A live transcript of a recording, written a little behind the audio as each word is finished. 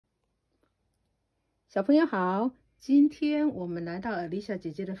小朋友好，今天我们来到Alicia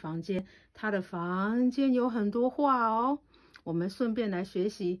姐姐的房间，她的房间有很多画哦。我们顺便来学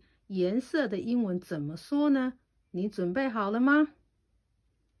习颜色的英文怎么说呢？你准备好了吗？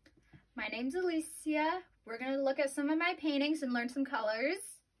 My name's Alicia. We're going to look at some of my paintings and learn some colors.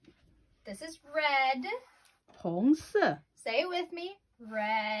 This is red. 红色 Say it with me.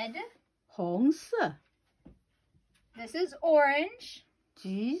 Red. 红色 This is orange.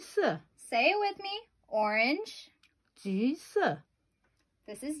 橘色 Say it with me. Orange. 橘色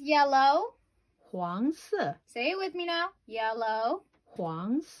This is yellow. 黄色 Say it with me now. Yellow.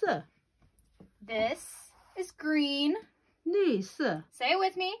 黄色 This is green. 绿色 Say it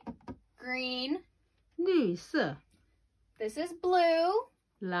with me. Green. 绿色 This is blue.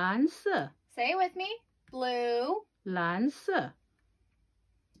 蓝色 Say it with me. Blue. 蓝色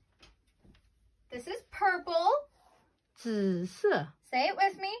This is purple. 紫色 Say it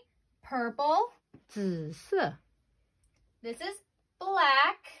with me. Purple. 紫色 This is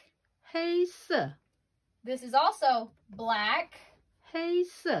black. 黑色 This is also black. 黑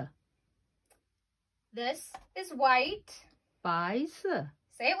色 This is white. 白色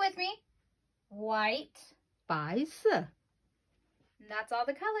Say it with me. White. 白色 And that's all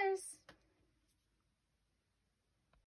the colors.